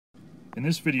In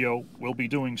this video, we'll be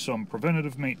doing some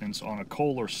preventative maintenance on a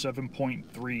Kohler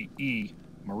 7.3E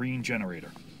marine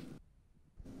generator.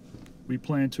 We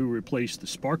plan to replace the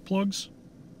spark plugs,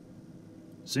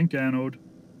 zinc anode,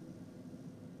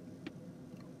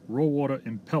 raw water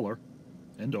impeller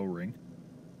and O-ring,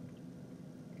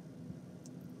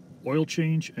 oil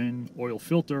change and oil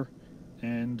filter,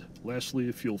 and lastly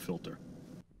a fuel filter.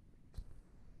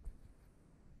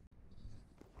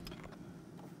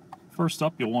 First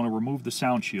up, you'll want to remove the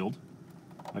sound shield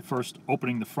by first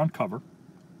opening the front cover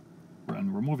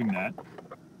and removing that,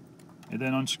 and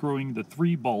then unscrewing the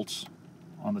 3 bolts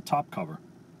on the top cover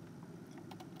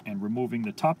and removing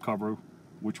the top cover,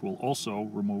 which will also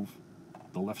remove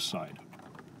the left side.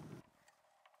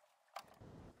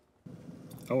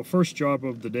 Our first job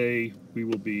of the day, we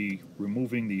will be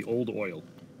removing the old oil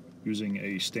using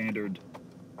a standard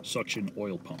suction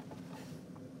oil pump.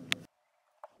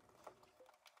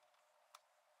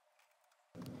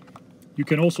 You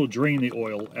can also drain the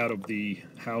oil out of the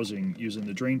housing using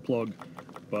the drain plug,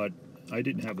 but I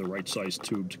didn't have the right size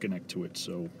tube to connect to it,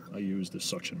 so I used the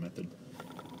suction method.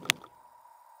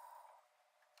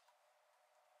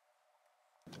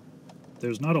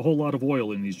 There's not a whole lot of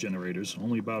oil in these generators,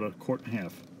 only about 1.5 quarts.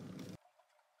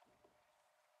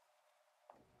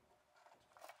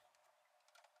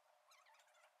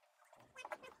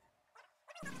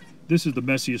 This is the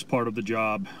messiest part of the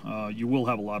job. You will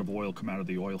have a lot of oil come out of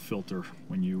the oil filter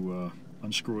when you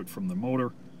unscrew it from the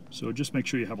motor, so just make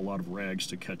sure you have a lot of rags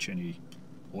to catch any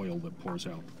oil that pours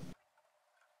out.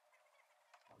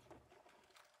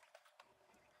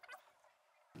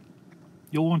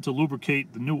 You'll want to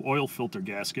lubricate the new oil filter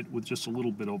gasket with just a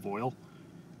little bit of oil,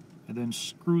 and then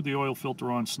screw the oil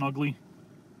filter on snugly.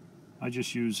 I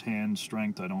just use hand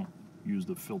strength. I don't use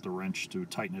the filter wrench to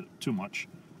tighten it too much.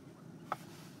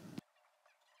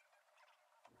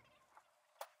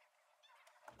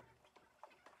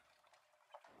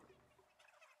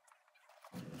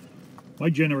 My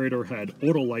generator had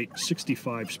Autolite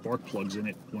 65 spark plugs in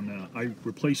it when I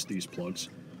replaced these plugs,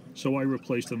 so I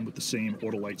replaced them with the same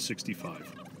Autolite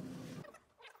 65.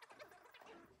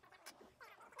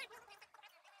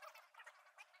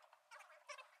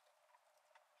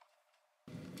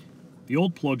 The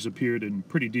old plugs appeared in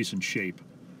pretty decent shape.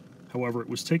 However, it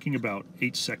was taking about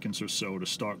 8 seconds or so to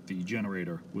start the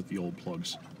generator with the old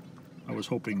plugs. I was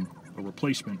hoping a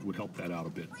replacement would help that out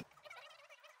a bit.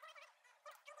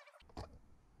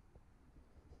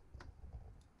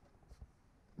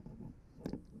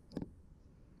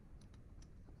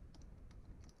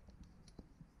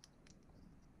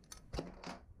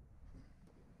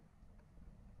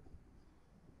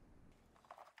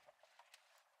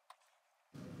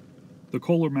 The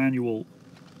Kohler manual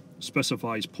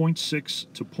specifies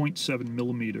 0.6 to 0.7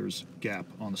 millimeters gap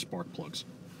on the spark plugs.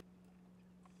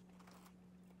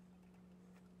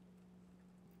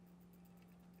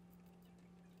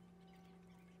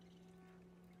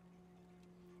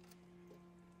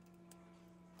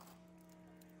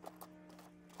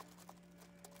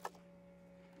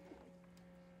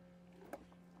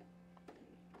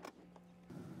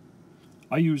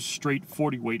 I use straight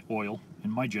 40 weight oil in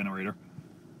my generator.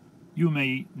 You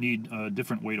may need a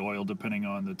different weight oil depending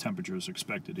on the temperatures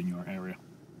expected in your area.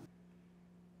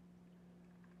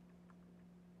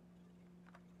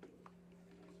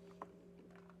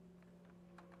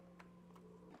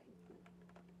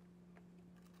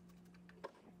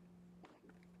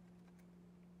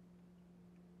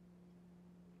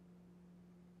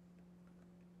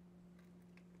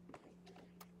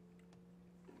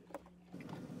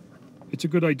 It's a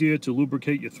good idea to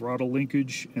lubricate your throttle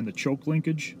linkage and the choke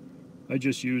linkage. I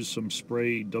just use some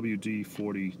spray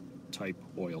WD-40 type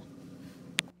oil.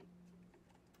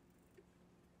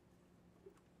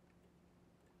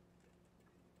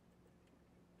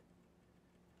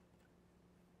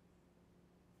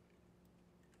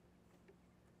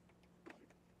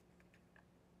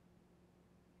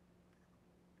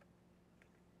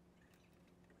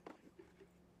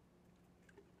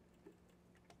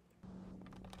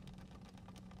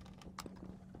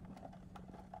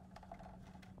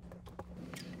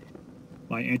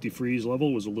 My antifreeze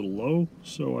level was a little low,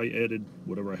 so I added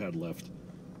whatever I had left.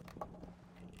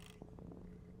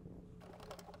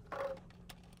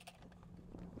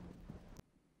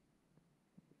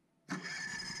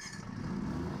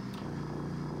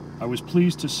 I was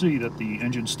pleased to see that the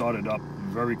engine started up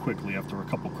very quickly after a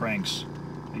couple cranks.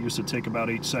 It used to take about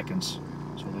 8 seconds,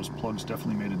 so those plugs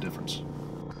definitely made a difference.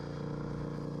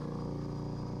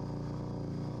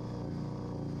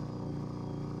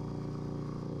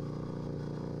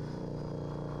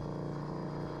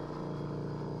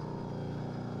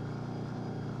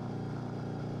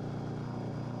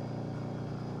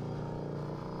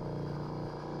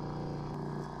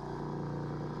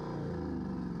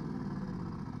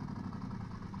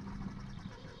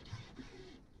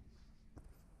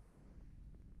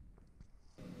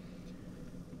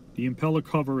 The impeller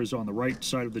cover is on the right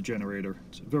side of the generator.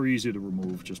 It's very easy to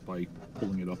remove just by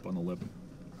pulling it up on the lip.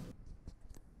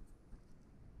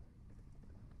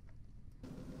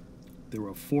 There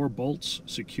are 4 bolts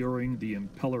securing the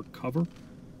impeller cover.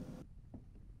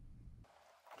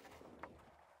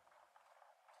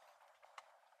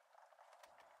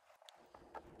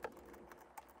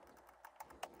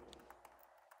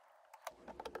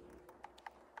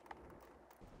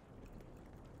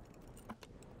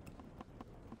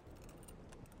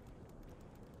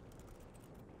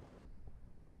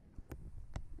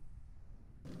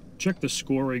 Check the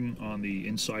scoring on the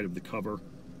inside of the cover.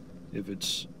 If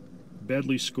it's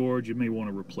badly scored, you may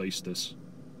want to replace this.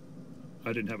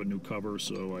 I didn't have a new cover,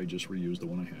 so I just reused the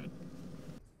one I had.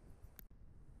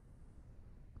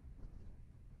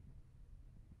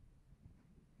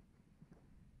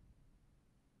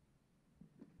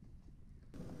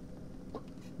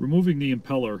 Removing the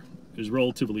impeller is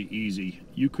relatively easy.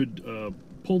 You could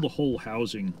pull the whole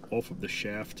housing off of the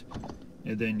shaft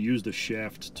and then use the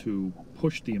shaft to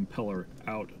push the impeller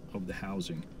out of the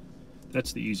housing.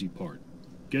 That's the easy part.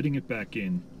 Getting it back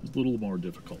in is a little more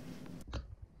difficult.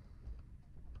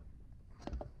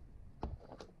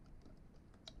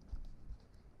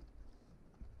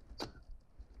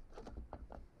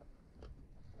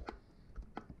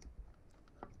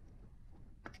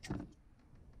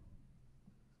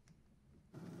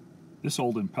 This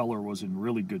old impeller was in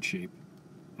really good shape,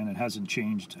 and it hasn't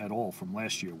changed at all from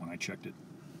last year when I checked it.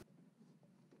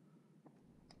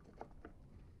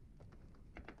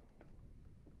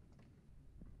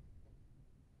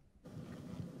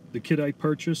 The kit I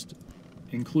purchased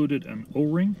included an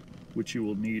O-ring, which you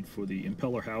will need for the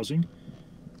impeller housing.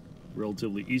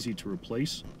 Relatively easy to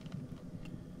replace.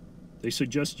 They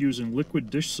suggest using liquid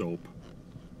dish soap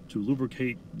to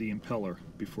lubricate the impeller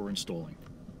before installing.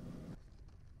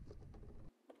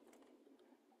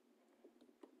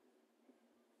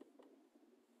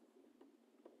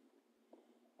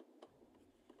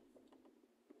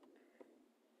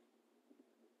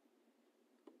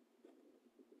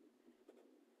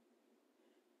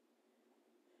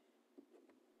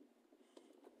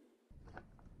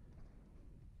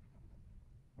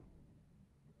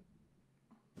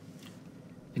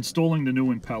 Installing the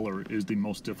new impeller is the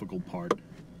most difficult part.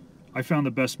 I found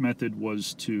the best method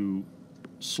was to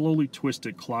slowly twist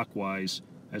it clockwise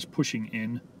as pushing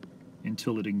in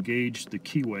until it engaged the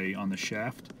keyway on the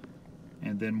shaft,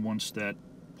 and then once that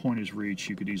point is reached,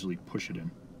 you could easily push it in.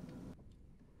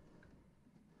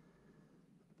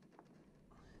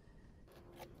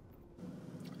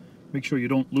 Make sure you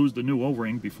don't lose the new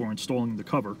O-ring before installing the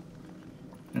cover,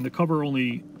 and the cover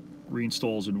only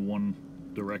reinstalls in one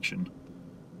direction.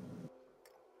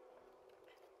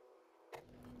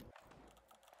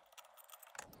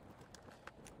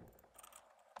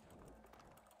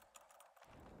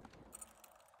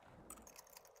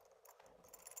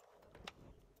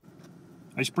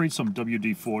 I sprayed some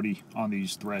WD-40 on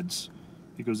these threads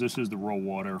because this is the raw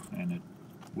water and it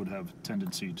would have a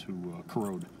tendency to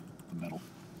corrode the metal.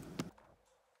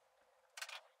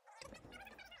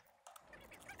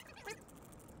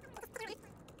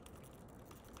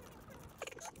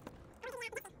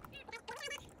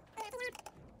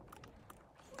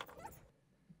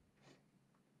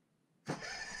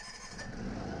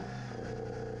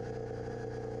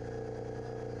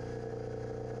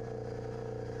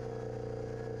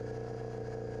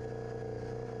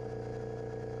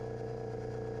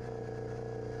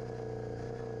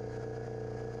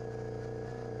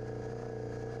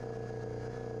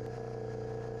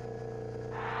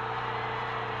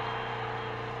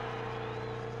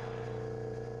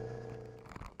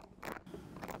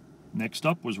 Next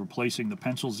up was replacing the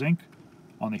pencil zinc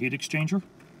on the heat exchanger.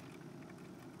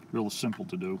 Real simple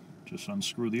to do. Just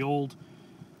unscrew the old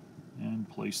and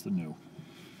place the new.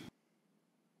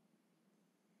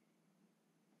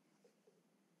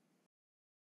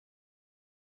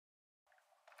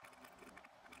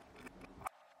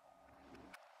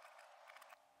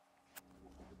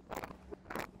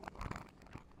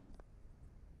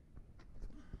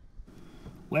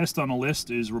 Last on the list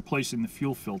is replacing the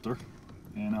fuel filter.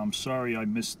 And I'm sorry I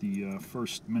missed the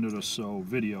first minute or so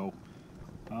video.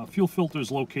 Fuel filter is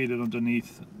located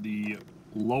underneath the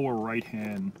lower right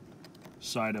hand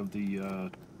side of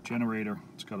the generator.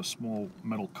 It's got a small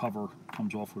metal cover,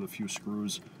 comes off with a few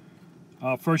screws.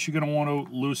 First you're going to want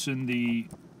to loosen the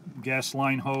gas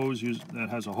line hose that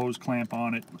has a hose clamp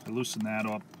on it. I loosened that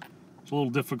up. It's a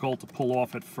little difficult to pull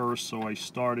off at first, so I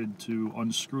started to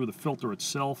unscrew the filter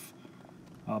itself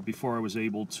before I was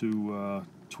able to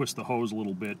twist the hose a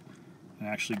little bit and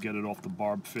actually get it off the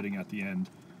barb fitting at the end.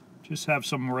 Just have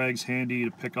some rags handy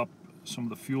to pick up some of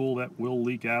the fuel that will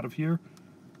leak out of here.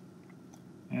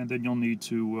 And then you'll need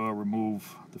to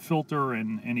remove the filter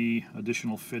and any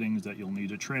additional fittings that you'll need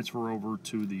to transfer over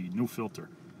to the new filter.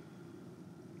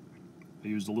 I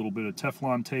used a little bit of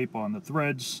Teflon tape on the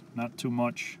threads, not too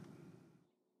much.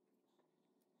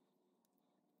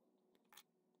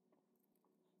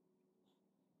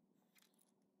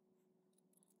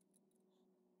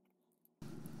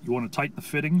 You want to tighten the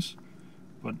fittings,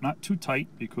 but not too tight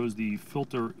because the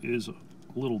filter is a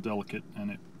little delicate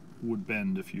and it would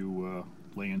bend if you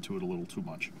lay into it a little too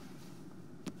much.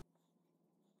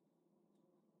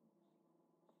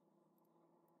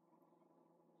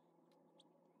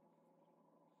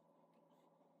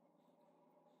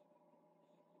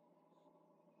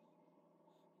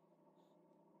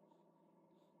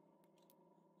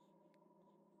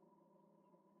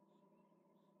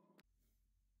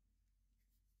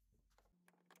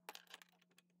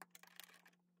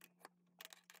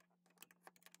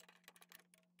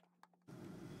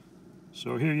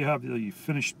 So here you have the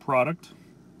finished product,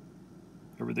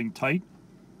 everything tight.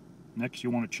 Next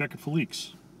you want to check it for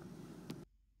leaks.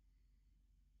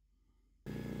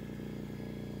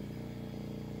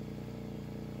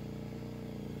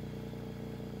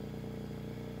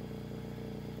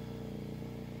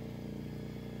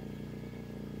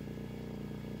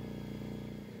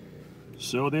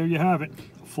 So there you have it,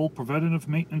 a full preventative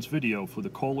maintenance video for the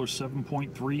Kohler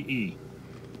 7.3E.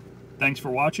 Thanks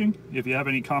for watching. If you have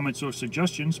any comments or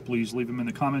suggestions, please leave them in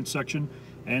the comments section,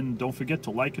 and don't forget to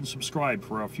like and subscribe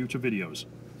for our future videos.